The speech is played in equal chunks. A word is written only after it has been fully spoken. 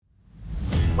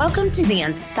Welcome to the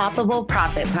Unstoppable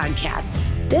Profit Podcast.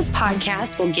 This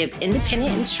podcast will give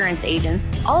independent insurance agents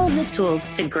all of the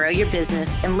tools to grow your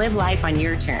business and live life on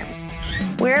your terms.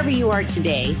 Wherever you are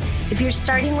today, if you're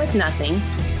starting with nothing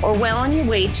or well on your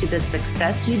way to the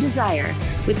success you desire,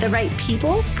 with the right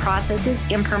people, processes,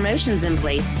 and promotions in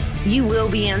place, you will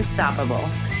be unstoppable.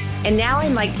 And now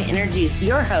I'd like to introduce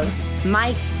your host,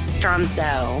 Mike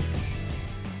Stromsoe.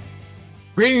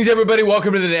 Greetings, everybody.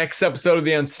 Welcome to the next episode of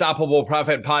the Unstoppable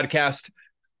Profit Podcast.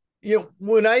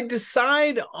 When I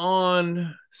decide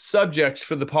on subjects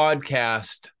for the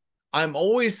podcast, I'm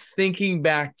always thinking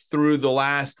back through the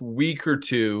last week or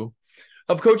two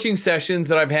of coaching sessions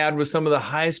that I've had with some of the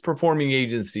highest performing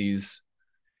agencies.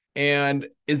 And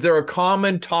is there a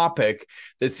common topic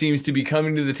that seems to be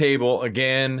coming to the table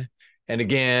again and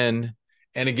again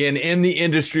and again in the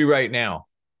industry right now?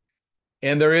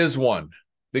 And there is one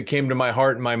that came to my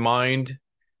heart and my mind.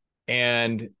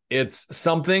 And it's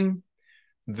something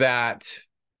that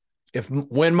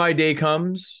when my day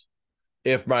comes,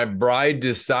 if my bride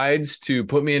decides to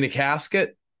put me in a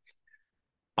casket,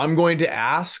 I'm going to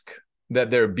ask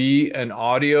that there be an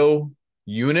audio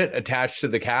unit attached to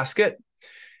the casket.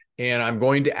 And I'm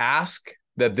going to ask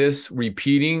that this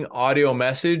repeating audio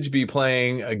message be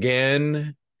playing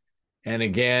again and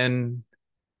again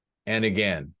and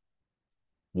again.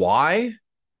 Why?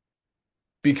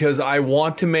 Because I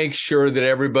want to make sure that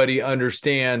everybody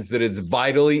understands that it's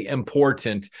vitally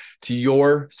important to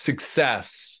your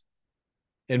success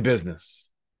in business.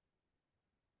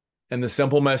 And the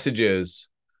simple message is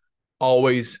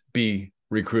always be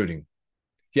recruiting.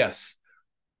 Yes,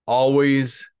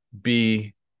 always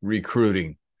be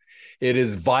recruiting. It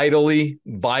is vitally,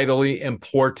 vitally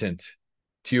important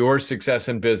to your success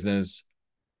in business.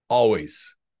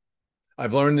 Always.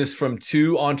 I've learned this from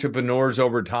two entrepreneurs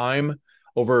over time,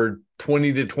 over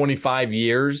 20 to 25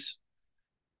 years.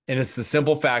 And it's the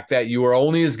simple fact that you are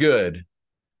only as good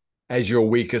as your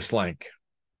weakest link.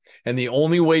 And the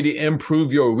only way to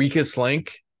improve your weakest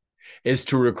link is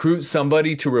to recruit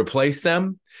somebody to replace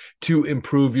them to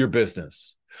improve your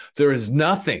business. There is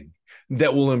nothing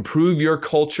that will improve your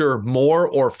culture more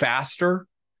or faster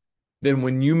than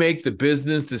when you make the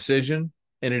business decision,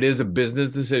 and it is a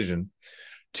business decision,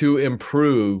 to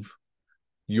improve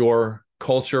your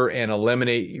culture and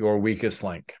eliminate your weakest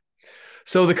link.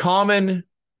 So the common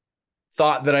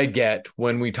thought that I get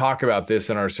when we talk about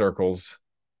this in our circles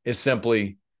is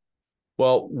simply,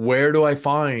 well, where do I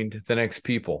find the next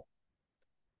people?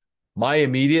 My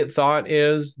immediate thought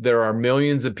is there are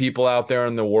millions of people out there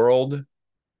in the world.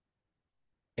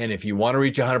 And if you want to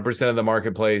reach 100% of the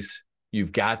marketplace,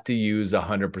 you've got to use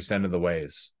 100% of the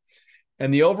ways.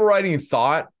 And the overriding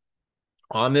thought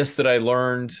on this that I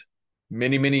learned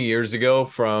many, many years ago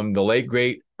from the late,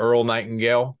 great Earl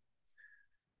Nightingale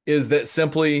is that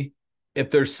simply, if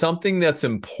there's something that's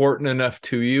important enough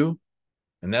to you,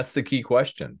 and that's the key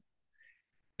question,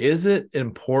 is it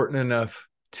important enough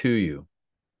to you?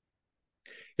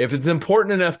 If it's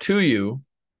important enough to you,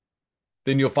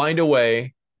 then you'll find a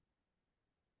way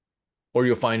or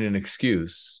you'll find an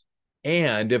excuse.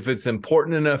 And if it's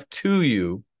important enough to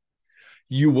you,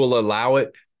 you will allow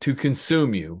it to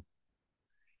consume you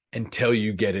until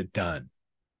you get it done.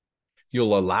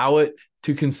 You'll allow it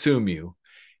to consume you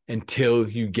until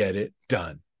you get it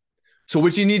done. So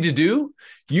what you need to do,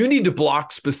 you need to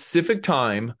block specific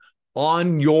time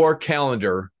on your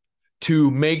calendar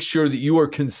to make sure that you are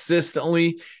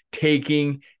consistently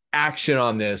taking action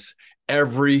on this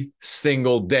every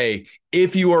single day.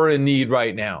 If you are in need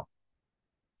right now,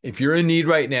 if you're in need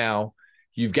right now,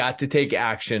 you've got to take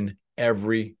action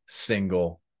every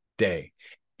single day.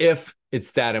 If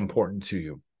it's that important to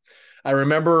you. I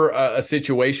remember a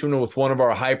situation with one of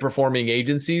our high-performing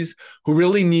agencies who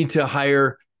really need to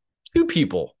hire two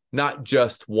people, not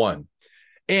just one.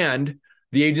 And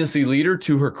the agency leader,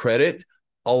 to her credit,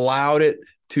 allowed it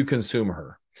to consume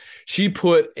her. She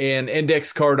put an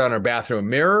index card on her bathroom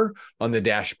mirror, on the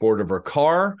dashboard of her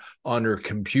car, on her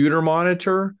computer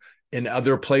monitor, in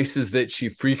other places that she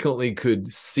frequently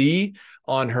could see,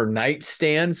 on her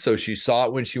nightstand. So she saw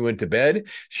it when she went to bed.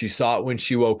 She saw it when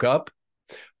she woke up.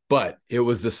 But it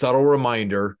was the subtle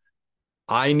reminder,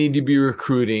 I need to be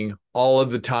recruiting all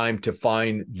of the time to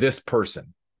find this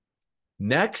person.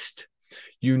 Next,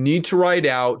 you need to write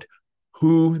out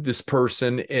who this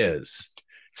person is.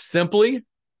 Simply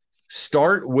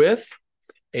start with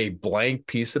a blank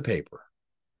piece of paper.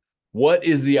 What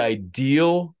is the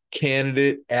ideal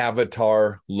candidate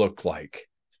avatar look like?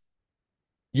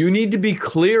 You need to be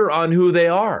clear on who they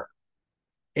are.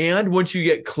 And once you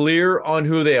get clear on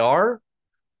who they are,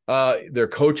 they're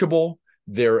coachable,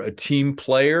 they're a team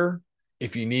player,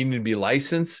 If you need to be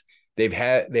licensed, they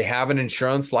have an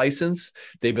insurance license.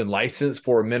 They've been licensed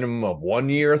for a minimum of 1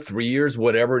 year, 3 years,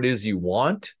 whatever it is you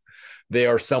want. They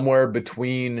are somewhere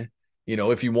between,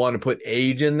 if you want to put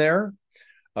age in there.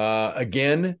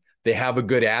 Again, they have a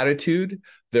good attitude.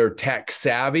 They're tech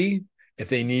savvy. If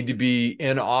they need to be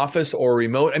in office or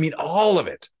remote, all of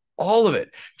it,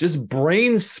 just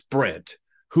brain sprint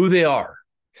who they are.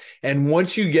 And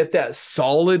once you get that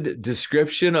solid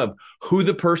description of who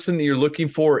the person that you're looking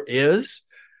for is,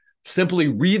 simply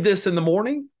read this in the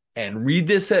morning and read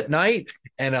this at night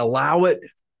and allow it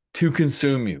to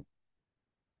consume you.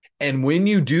 And when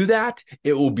you do that,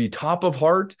 it will be top of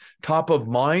heart, top of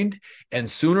mind. And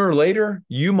sooner or later,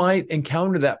 you might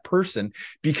encounter that person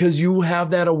because you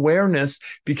have that awareness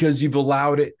because you've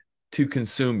allowed it to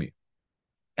consume you.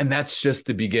 And that's just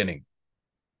the beginning.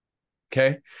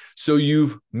 Okay. So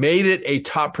you've made it a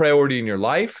top priority in your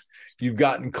life. You've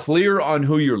gotten clear on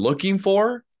who you're looking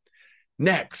for.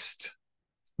 Next,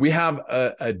 we have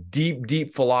a deep,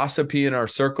 deep philosophy in our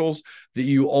circles that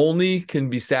you only can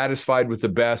be satisfied with the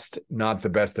best, not the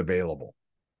best available.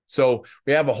 So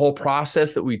we have a whole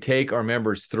process that we take our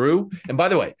members through. And by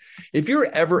the way, if you're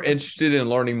ever interested in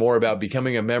learning more about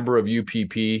becoming a member of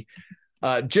UPP,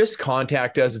 just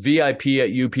contact us,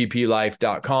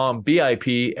 VIP@upplife.com,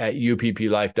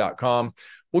 VIP@upplife.com.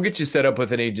 We'll get you set up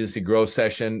with an agency growth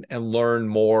session and learn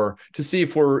more to see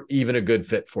if we're even a good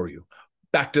fit for you.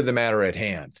 Back to the matter at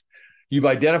hand. You've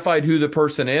identified who the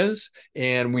person is,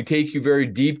 and we take you very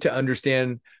deep to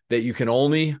understand that you can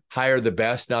only hire the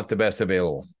best, not the best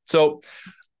available. So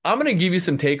I'm going to give you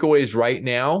some takeaways right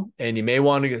now, and you may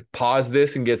want to pause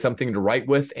this and get something to write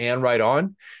with and write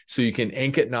on so you can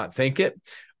ink it, not think it.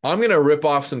 I'm going to rip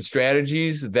off some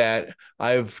strategies that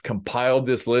I've compiled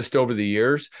this list over the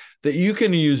years that you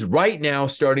can use right now,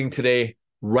 starting today,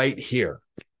 right here.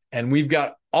 And we've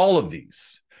got all of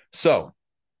these. So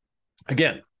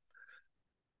again,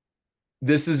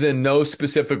 this is in no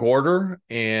specific order,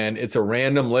 and it's a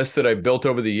random list that I've built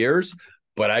over the years,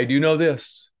 but I do know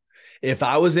this. If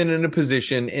I was in a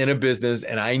position in a business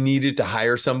and I needed to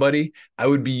hire somebody, I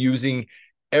would be using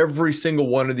every single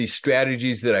one of these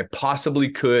strategies that I possibly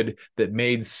could that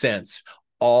made sense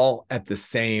all at the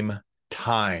same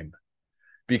time,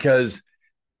 because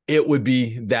it would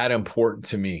be that important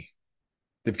to me.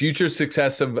 The future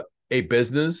success of a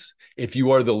business, if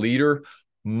you are the leader,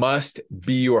 must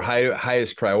be your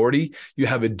highest priority. You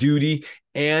have a duty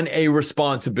and a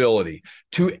responsibility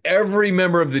to every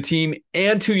member of the team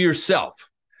and to yourself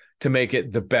to make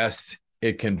it the best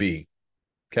it can be.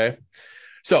 Okay.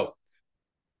 So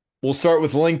we'll start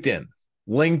with LinkedIn.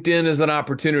 LinkedIn is an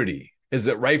opportunity. Is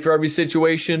it right for every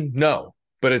situation? No,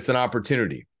 but it's an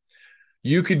opportunity.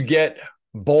 You could get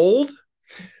bold.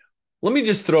 Let me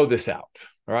just throw this out.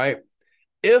 All right.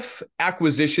 If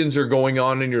acquisitions are going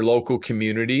on in your local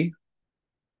community,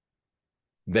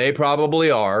 they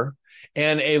probably are,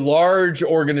 and a large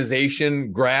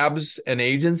organization grabs an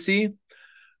agency,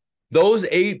 those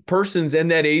 8 persons in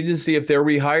that agency, if they're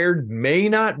rehired, may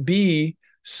not be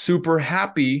super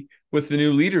happy with the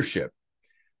new leadership.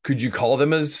 Could you call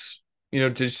them just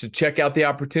to check out the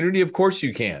opportunity? Of course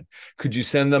you can. Could you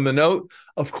send them a note?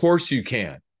 Of course you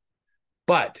can.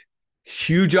 But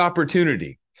huge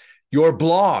opportunity. Your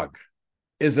blog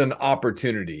is an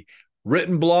opportunity.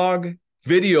 Written blog,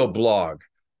 video blog.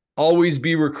 Always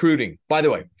be recruiting. By the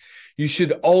way, you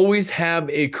should always have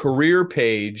a career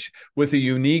page with a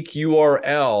unique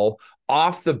URL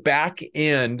off the back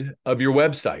end of your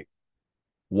website.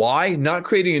 Why? Not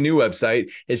creating a new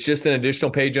website. It's just an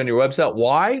additional page on your website.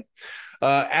 Why?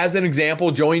 As an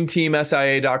example,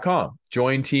 jointeamsia.com.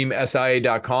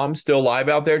 Jointeamsia.com, still live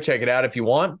out there. Check it out if you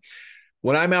want.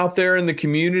 When I'm out there in the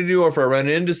community, or if I run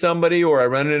into somebody or I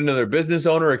run into their business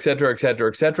owner, et cetera,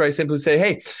 I simply say,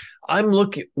 hey,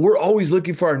 we're always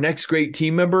looking for our next great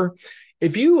team member.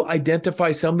 If you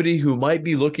identify somebody who might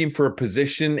be looking for a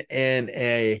position in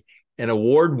an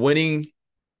award-winning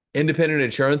independent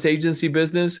insurance agency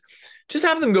business, just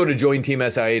have them go to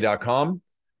jointeamsia.com.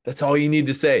 That's all you need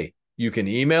to say. You can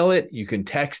email it. You can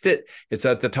text it. It's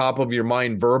at the top of your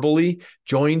mind verbally.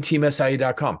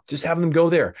 Jointeamsia.com. Just have them go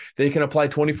there. They can apply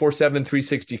 24/7,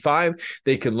 365.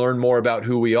 They can learn more about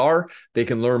who we are. They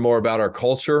can learn more about our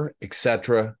culture, et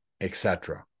cetera, et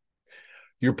cetera.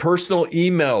 Your personal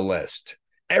email list.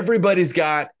 Everybody's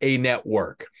got a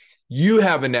network. You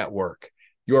have a network.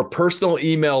 Your personal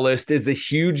email list is a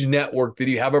huge network that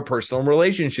you have a personal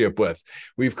relationship with.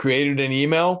 We've created an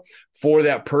email for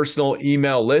that personal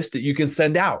email list that you can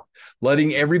send out,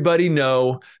 letting everybody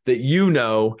know that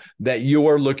you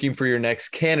are looking for your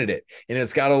next candidate. And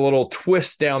it's got a little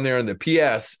twist down there in the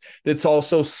PS that's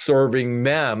also serving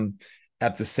them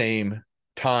at the same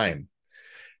time.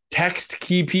 Text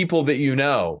key people that you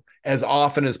know as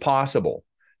often as possible,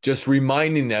 just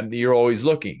reminding them that you're always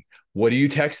looking. What do you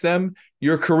text them?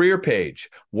 Your career page.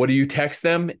 What do you text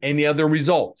them? Any other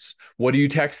results? What do you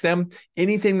text them?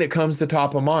 Anything that comes to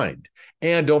top of mind.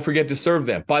 And don't forget to serve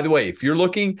them. By the way, if you're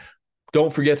looking,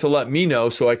 don't forget to let me know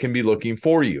so I can be looking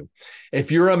for you.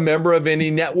 If you're a member of any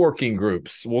networking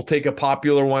groups, we'll take a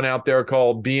popular one out there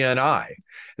called BNI.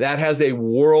 That has a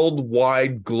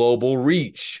worldwide global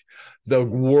reach. The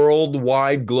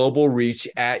worldwide global reach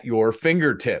at your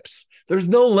fingertips. There's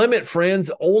no limit,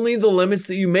 friends, only the limits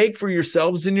that you make for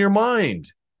yourselves in your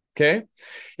mind. Okay.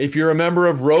 If you're a member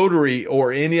of Rotary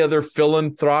or any other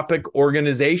philanthropic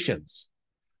organizations,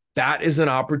 that is an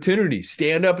opportunity.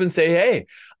 Stand up and say, hey,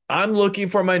 I'm looking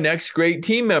for my next great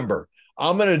team member.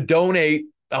 I'm going to donate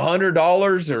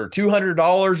 $100 or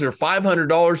 $200 or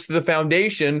 $500 to the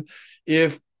foundation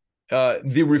if the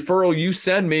referral you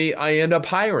send me, I end up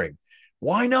hiring.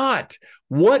 Why not?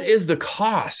 What is the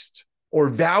cost or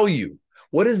value?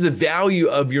 What is the value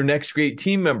of your next great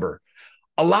team member?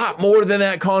 A lot more than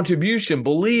that contribution,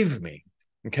 believe me.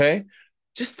 Okay?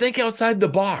 Just think outside the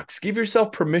box. Give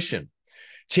yourself permission.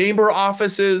 Chamber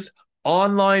offices,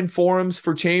 online forums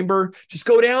for chamber, just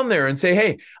go down there and say,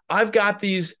 hey, I've got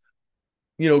these,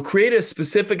 create a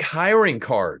specific hiring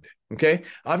card. Okay?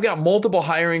 I've got multiple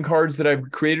hiring cards that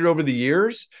I've created over the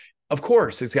years. Of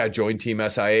course, it's got Join Team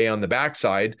SIA on the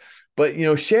backside, but,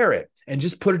 share it and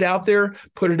just put it out there,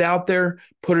 put it out there,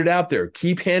 put it out there.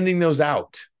 Keep handing those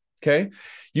out, okay?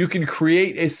 You can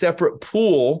create a separate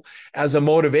pool as a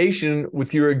motivation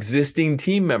with your existing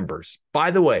team members.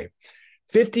 By the way,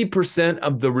 50%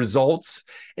 of the results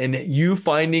and you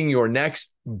finding your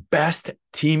next best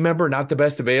team member, not the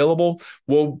best available,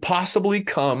 will possibly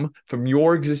come from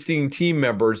your existing team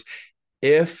members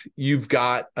if you've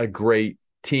got a great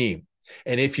team.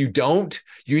 And if you don't,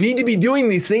 you need to be doing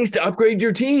these things to upgrade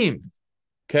your team.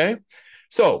 Okay.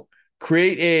 So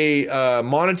create a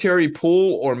monetary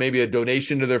pool or maybe a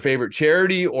donation to their favorite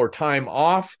charity or time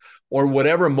off or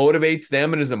whatever motivates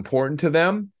them and is important to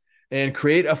them, and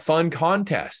create a fun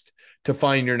contest to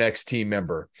find your next team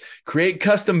member. Create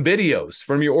custom videos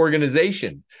from your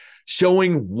organization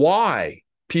showing why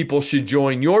people should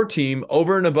join your team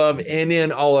over and above and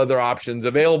in all other options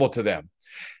available to them.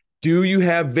 Do you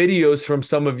have videos from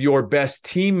some of your best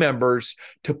team members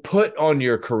to put on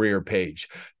your career page?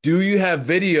 Do you have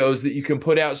videos that you can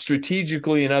put out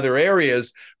strategically in other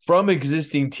areas from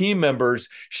existing team members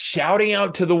shouting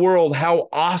out to the world how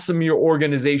awesome your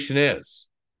organization is?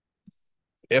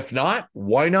 If not,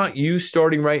 why not you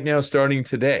starting right now, starting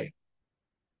today?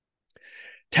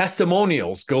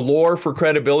 Testimonials galore for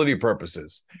credibility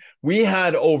purposes. We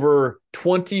had over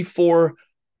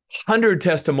 2,400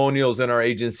 testimonials in our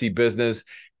agency business,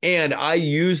 and I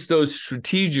used those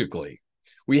strategically.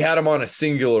 We had them on a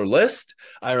singular list.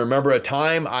 I remember a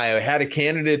time I had a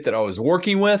candidate that I was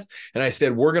working with, and I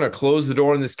said, we're going to close the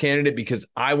door on this candidate because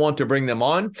I want to bring them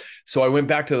on. So I went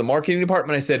back to the marketing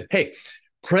department. I said, hey,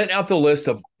 print out the list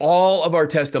of all of our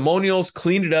testimonials,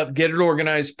 clean it up, get it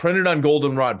organized, print it on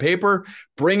goldenrod paper,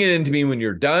 bring it into me when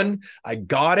you're done. I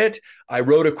got it. I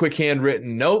wrote a quick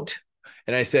handwritten note,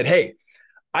 and I said, hey,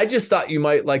 I just thought you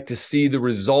might like to see the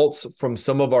results from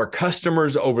some of our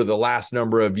customers over the last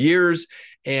number of years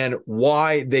and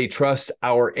why they trust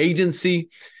our agency.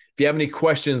 If you have any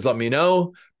questions, let me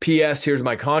know. P.S. Here's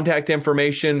my contact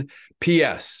information.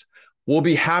 P.S. We'll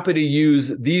be happy to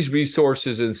use these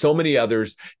resources and so many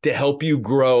others to help you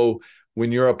grow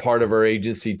when you're a part of our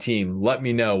agency team. Let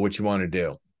me know what you want to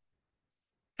do.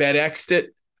 FedExed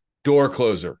it, door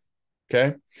closer.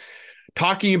 Okay.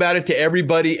 Talking about it to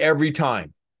everybody every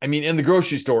time. I mean, in the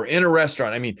grocery store, in a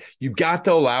restaurant. I mean, you've got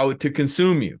to allow it to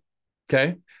consume you.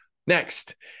 Okay.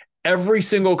 Next, every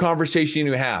single conversation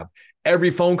you have,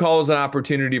 every phone call is an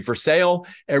opportunity for sale.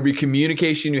 Every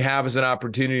communication you have is an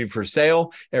opportunity for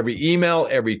sale. Every email,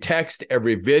 every text,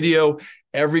 every video,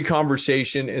 every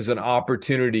conversation is an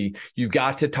opportunity. You've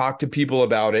got to talk to people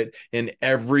about it in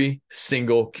every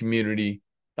single community.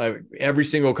 Every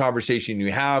single conversation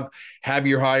you have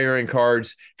your hiring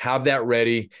cards, have that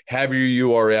ready, have your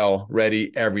URL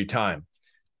ready every time.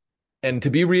 And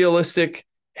to be realistic,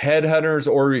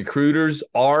 headhunters or recruiters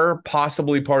are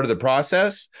possibly part of the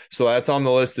process. So that's on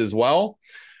the list as well.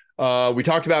 We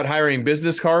talked about hiring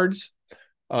business cards.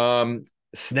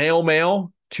 snail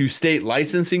mail to state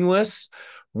licensing lists.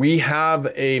 We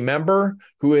have a member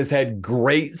who has had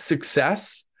great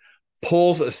success,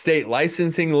 pulls a state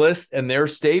licensing list in their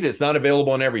state. It's not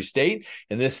available in every state.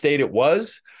 In this state, it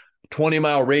was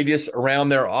 20-mile radius around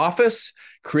their office,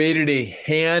 created a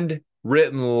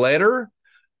handwritten letter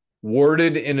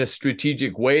worded in a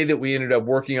strategic way that we ended up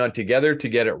working on together to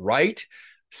get it right,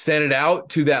 sent it out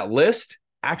to that list,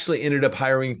 actually ended up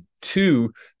hiring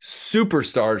 2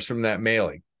 superstars from that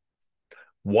mailing.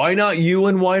 Why not you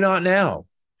and why not now?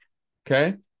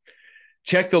 Okay.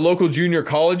 Check the local junior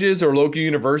colleges or local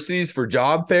universities for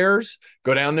job fairs.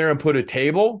 Go down there and put a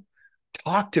table.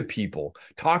 Talk to people.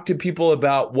 Talk to people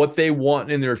about what they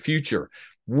want in their future.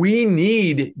 We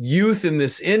need youth in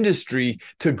this industry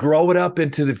to grow it up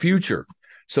into the future.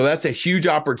 So that's a huge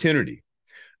opportunity.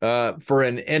 For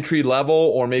an entry level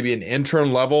or maybe an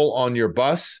intern level on your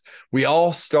bus. We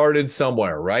all started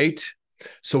somewhere, right?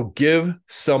 So give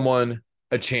someone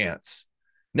a chance.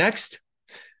 Next,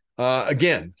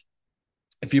 again,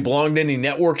 if you belong to any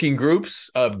networking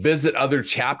groups, visit other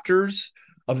chapters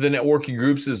of the networking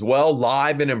groups as well,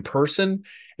 live and in person,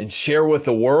 and share with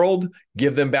the world.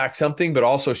 Give them back something, but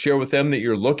also share with them that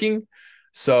you're looking.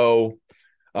 So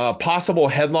possible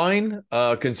headline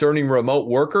concerning remote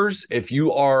workers. If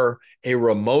you are a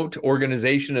remote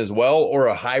organization as well or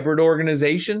a hybrid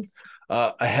organization,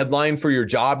 a headline for your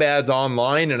job ads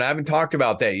online. And I haven't talked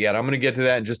about that yet. I'm going to get to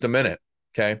that in just a minute.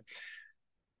 Okay.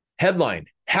 Headline: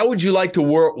 how would you like to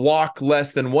walk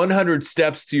less than 100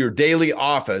 steps to your daily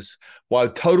office while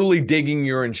totally digging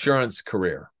your insurance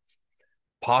career?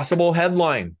 Possible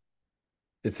headline.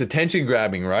 It's attention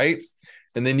grabbing, right?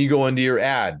 And then you go into your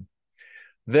ad.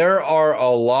 There are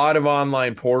a lot of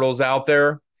online portals out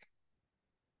there.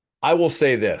 I will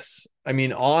say this. I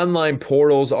mean, online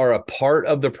portals are a part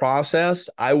of the process.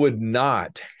 I would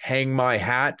not hang my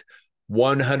hat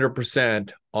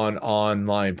 100% on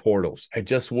online portals. I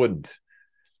just wouldn't.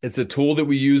 It's a tool that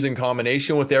we use in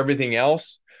combination with everything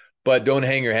else, but don't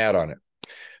hang your hat on it.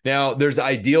 Now, there's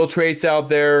Ideal Traits out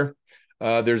there.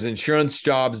 There's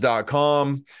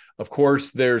insurancejobs.com. Of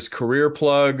course, there's Career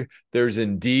Plug. There's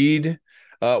Indeed.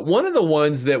 One of the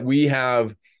ones that we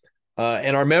have,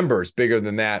 and our members, bigger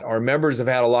than that, our members have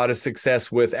had a lot of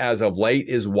success with as of late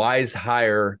is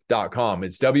wizehire.com.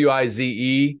 It's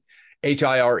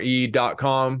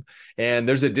WIZEHIRE.com. And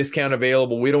there's a discount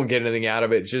available. We don't get anything out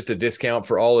of it. It's just a discount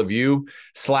for all of you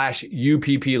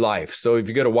 /UPP Life. So if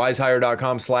you go to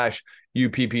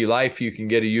wizehire.com/UPP Life, you can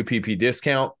get a UPP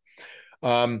discount.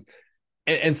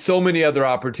 And so many other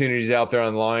opportunities out there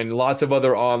online, lots of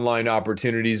other online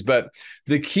opportunities. But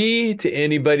the key to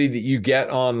anybody that you get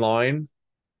online,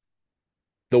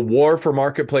 the war for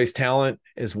marketplace talent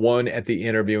is won at the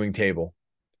interviewing table.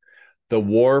 The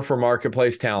war for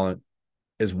marketplace talent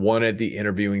is won at the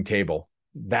interviewing table.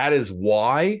 That is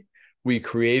why we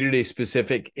created a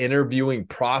specific interviewing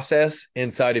process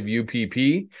inside of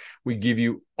UPP. We give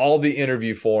you all the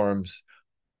interview forms,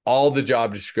 all the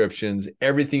job descriptions,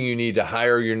 everything you need to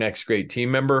hire your next great team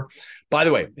member. By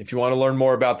the way, if you want to learn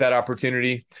more about that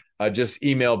opportunity, just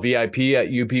email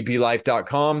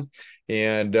VIP@upplife.com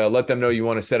and let them know you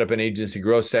want to set up an agency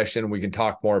growth session. We can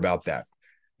talk more about that.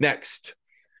 Next,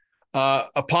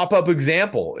 a pop-up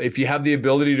example. If you have the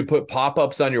ability to put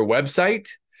pop-ups on your website,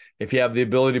 if you have the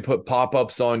ability to put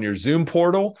pop-ups on your Zoom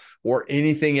portal or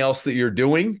anything else that you're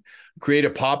doing, create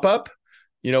a pop-up.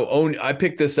 I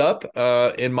picked this up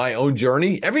in my own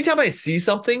journey. Every time I see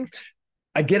something,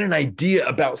 I get an idea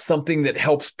about something that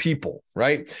helps people,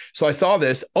 right? So I saw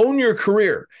this: own your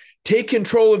career, take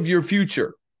control of your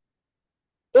future.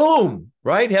 Boom,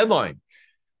 right? Headline.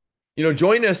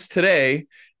 Join us today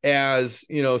as,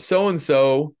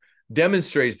 so-and-so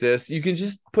demonstrates this. You can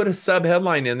just put a sub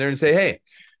headline in there and say, hey,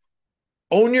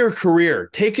 own your career,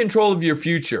 take control of your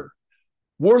future.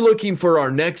 We're looking for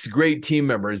our next great team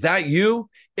member. Is that you?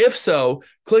 If so,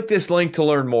 click this link to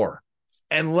learn more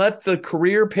and let the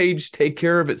career page take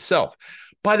care of itself.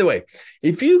 By the way,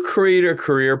 if you create a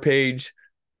career page,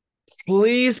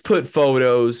 please put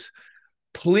photos,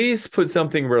 please put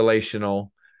something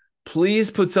relational,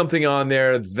 please put something on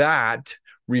there that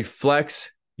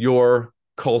reflects your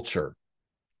culture.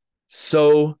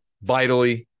 So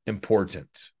vitally important.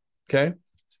 Okay.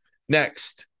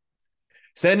 Next.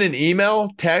 Send an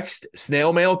email, text,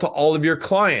 snail mail to all of your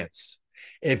clients.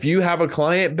 If you have a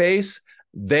client base,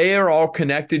 they are all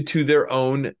connected to their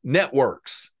own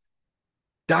networks.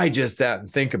 Digest that and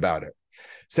think about it.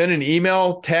 Send an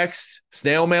email, text,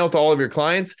 snail mail to all of your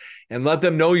clients and let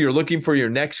them know you're looking for your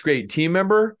next great team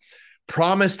member.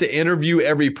 Promise to interview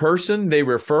every person they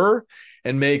refer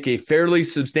and make a fairly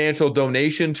substantial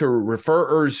donation to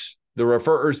referrers the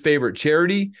referrer's favorite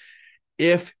charity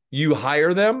if you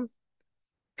hire them.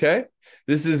 Okay.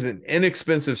 This is an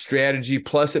inexpensive strategy.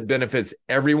 Plus, it benefits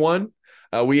everyone.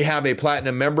 We have a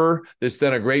platinum member that's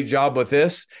done a great job with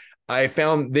this. They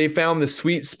found the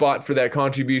sweet spot for that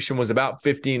contribution was about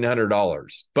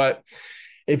 $1,500. But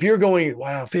if you're going,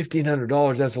 wow,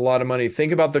 $1,500, that's a lot of money.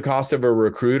 Think about the cost of a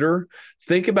recruiter.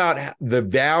 Think about the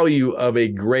value of a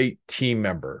great team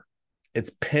member.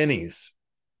 It's pennies.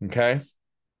 Okay.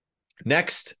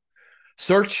 Next,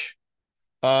 search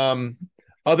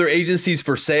other agencies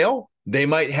for sale. They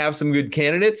might have some good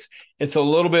candidates. It's a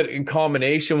little bit in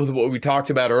combination with what we talked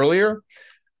about earlier.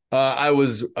 I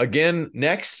was, again,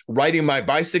 next, riding my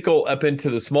bicycle up into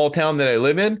the small town that I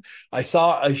live in. I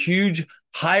saw a huge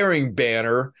hiring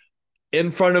banner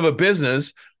in front of a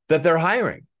business that they're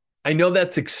hiring. I know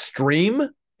that's extreme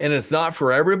and it's not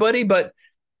for everybody, but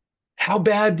how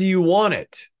bad do you want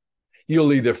it?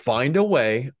 You'll either find a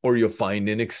way or you'll find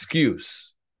an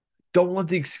excuse. Don't let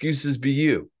the excuses be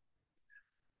you.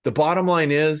 The bottom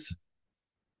line is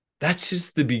that's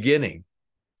just the beginning.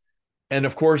 And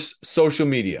of course, social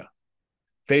media,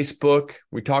 Facebook,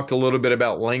 we talked a little bit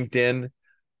about LinkedIn.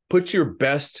 Put your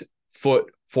best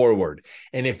foot forward.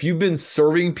 And if you've been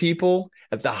serving people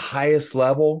at the highest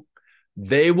level,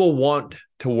 they will want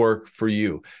to work for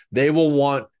you. They will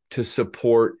want to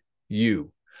support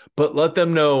you. But let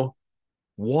them know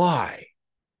why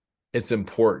it's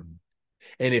important.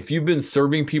 And if you've been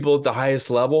serving people at the highest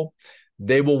level,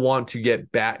 they will want to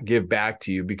give back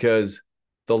to you because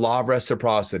the law of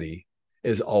reciprocity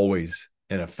is always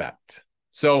in effect.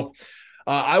 So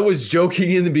I was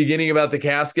joking in the beginning about the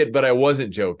casket, but I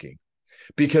wasn't joking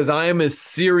because I am as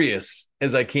serious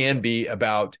as I can be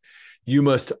about you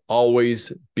must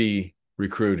always be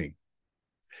recruiting.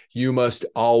 You must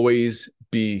always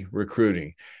be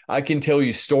recruiting. I can tell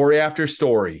you story after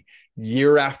story,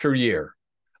 year after year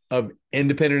of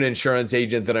independent insurance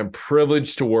agent that I'm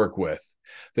privileged to work with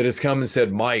that has come and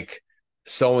said, Mike,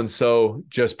 so-and-so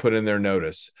just put in their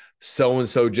notice.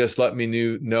 So-and-so just let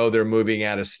me know they're moving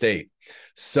out of state.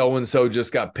 So-and-so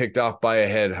just got picked off by a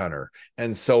headhunter,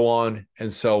 and so on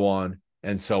and so on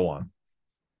and so on.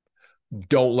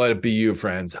 Don't let it be you,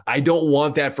 friends. I don't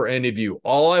want that for any of you.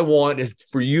 All I want is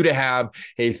for you to have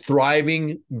a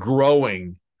thriving,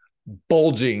 growing,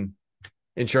 bulging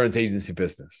insurance agency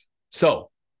business.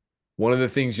 So one of the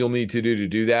things you'll need to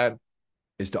do that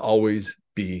is to always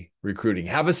be recruiting.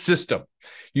 Have a system.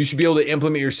 You should be able to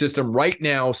implement your system right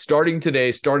now, starting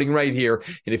today, starting right here.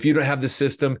 And if you don't have the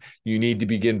system, you need to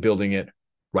begin building it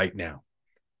right now.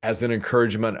 As an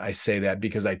encouragement, I say that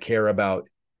because I care about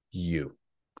you.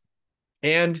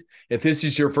 And if this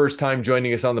is your first time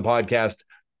joining us on the podcast,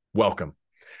 welcome.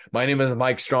 My name is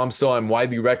Mike Stromsoe. I'm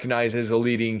widely recognized as a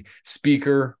leading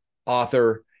speaker,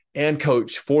 author, and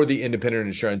coach for the independent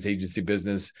insurance agency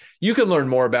business. You can learn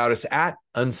more about us at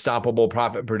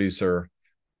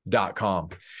unstoppableprofitproducer.com.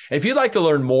 If you'd like to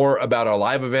learn more about our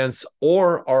live events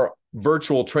or our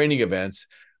virtual training events,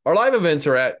 our live events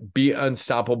are at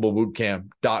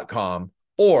beunstoppablebootcamp.com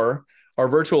or our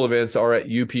virtual events are at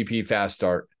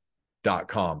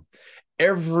uppfaststart.com.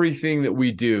 Everything that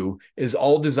we do is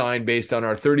all designed based on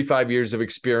our 35 years of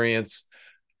experience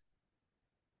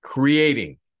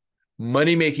creating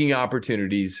money-making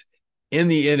opportunities in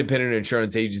the independent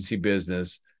insurance agency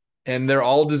business. And they're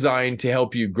all designed to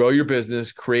help you grow your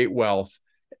business, create wealth,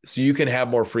 so you can have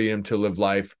more freedom to live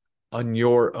life on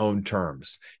your own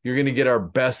terms. You're going to get our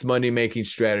best money-making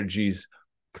strategies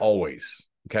always.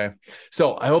 Okay.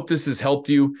 So I hope this has helped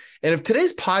you. And if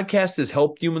today's podcast has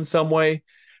helped you in some way,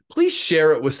 please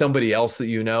share it with somebody else that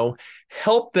you know.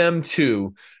 Help them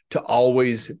to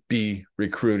always be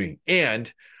recruiting.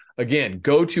 And again,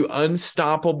 go to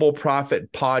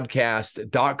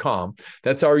unstoppableprofitpodcast.com.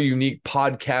 That's our unique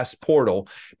podcast portal.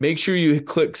 Make sure you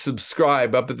click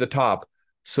subscribe up at the top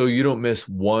so you don't miss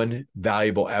one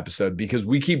valuable episode, because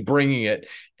we keep bringing it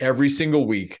every single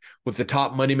week with the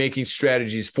top money-making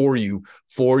strategies for you,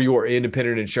 for your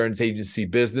independent insurance agency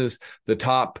business, the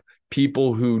top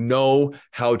people who know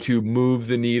how to move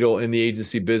the needle in the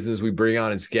agency business we bring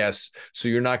on as guests. So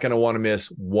you're not going to want to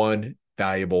miss one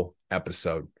valuable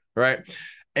episode. Right.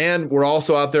 And we're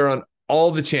also out there on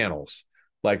all the channels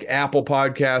like Apple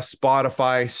Podcasts,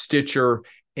 Spotify, Stitcher,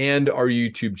 and our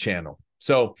YouTube channel.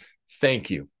 So thank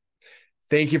you.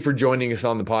 Thank you for joining us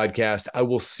on the podcast. I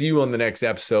will see you on the next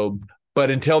episode. But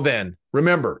until then,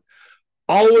 remember,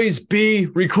 always be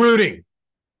recruiting.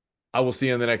 I will see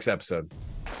you on the next episode.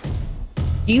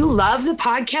 Do you love the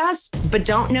podcast, but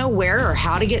don't know where or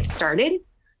how to get started?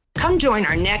 Come join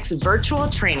our next virtual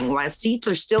training while seats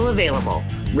are still available.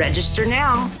 Register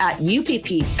now at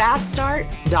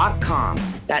UPPFastStart.com.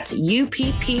 That's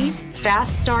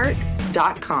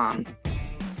UPPFastStart.com.